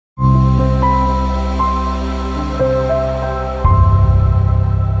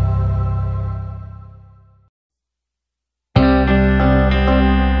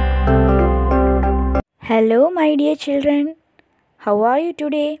Hello, my dear children. How are you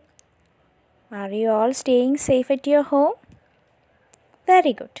today? Are you all staying safe at your home?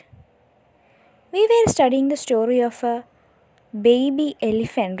 Very good. We were studying the story of a baby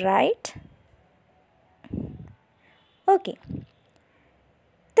elephant, right? Okay.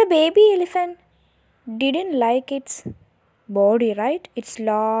 The baby elephant didn't like its body, right? Its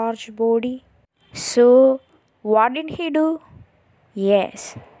large body. So, what did he do?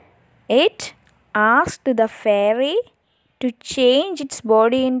 Yes, it asked the fairy to change its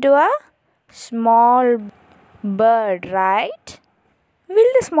body into a small bird, right?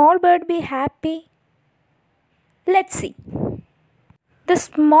 Will the small bird be happy? Let's see. The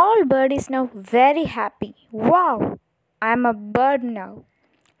small bird is now very happy. Wow, I am a bird now.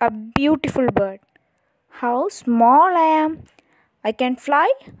 A beautiful bird. How small I am. I can fly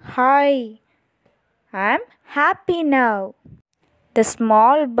high. I am happy now. The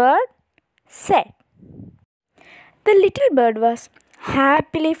small bird said. The little bird was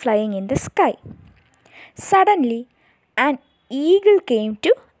happily flying in the sky. Suddenly, an eagle came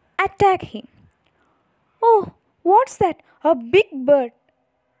to attack him. Oh, what's that? A big bird.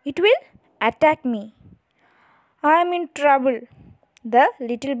 It will attack me. I am in trouble. The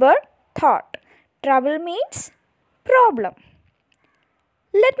little bird thought. Trouble means problem.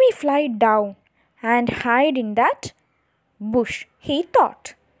 Let me fly down and hide in that bush, he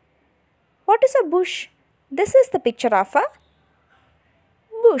thought. What is a bush? This is the picture of a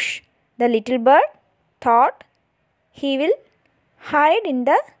bush. The little bird thought he will hide in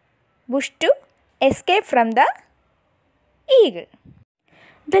the bush to escape from the eagle.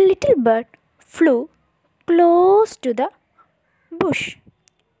 The little bird flew close to the bush.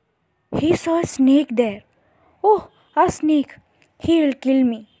 He saw a snake there. Oh, a snake! He will kill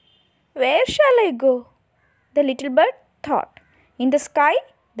me. Where shall I go? The little bird thought. In the sky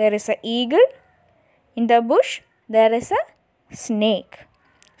there is an eagle. In the bush there is a snake.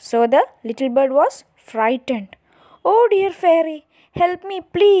 So the little bird was frightened. Oh dear fairy, help me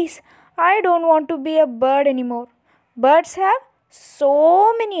please. I don't want to be a bird anymore. Birds have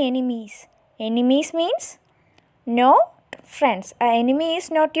so many enemies. Enemies means no friends. An enemy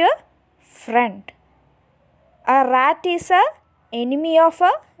is not your friend. A rat is an enemy of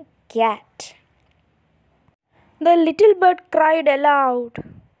a cat. The little bird cried aloud.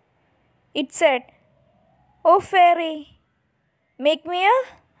 It said, "Oh fairy, make me a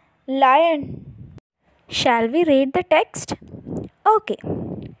lion." Shall we read the text? Okay.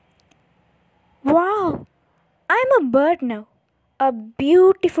 Wow, I'm a bird now. A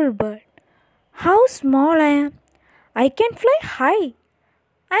beautiful bird. How small I am. I can fly high.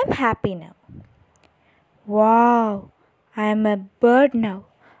 I'm happy now. Wow, I'm a bird now.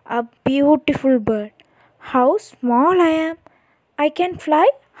 A beautiful bird. How small I am. I can fly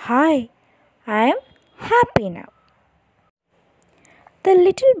high. I am happy now. The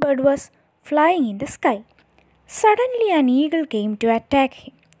little bird was flying in the sky. Suddenly an eagle came to attack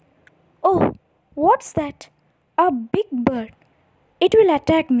him. Oh, what's that? A big bird. It will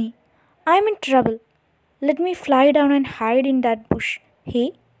attack me. I'm in trouble. Let me fly down and hide in that bush,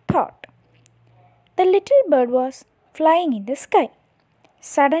 he thought. The little bird was flying in the sky.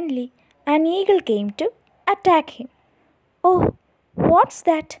 Suddenly an eagle came to attack him. Oh, what's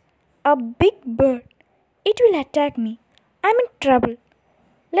that? A big bird. It will attack me. I'm in trouble.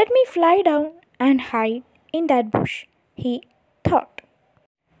 Let me fly down and hide in that bush, he thought.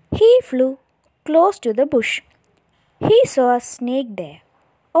 He flew close to the bush. He saw a snake there.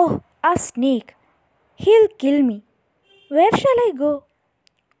 Oh, a snake. He'll kill me. Where shall I go?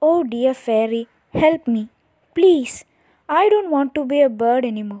 Oh dear fairy, help me. Please, I don't want to be a bird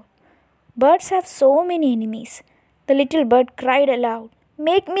anymore. Birds have so many enemies. The little bird cried aloud,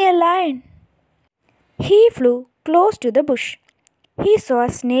 Make me a lion. He flew close to the bush. He saw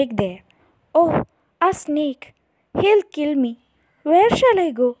a snake there. Oh, a snake. He'll kill me. Where shall I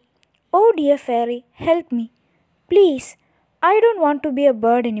go? Oh dear fairy, help me. Please, I don't want to be a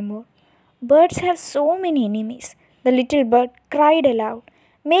bird anymore. Birds have so many enemies. The little bird cried aloud,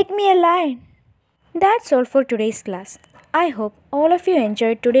 Make me a lion. That's all for today's class. I hope all of you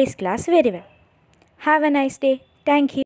enjoyed today's class very well. Have a nice day. Thank you.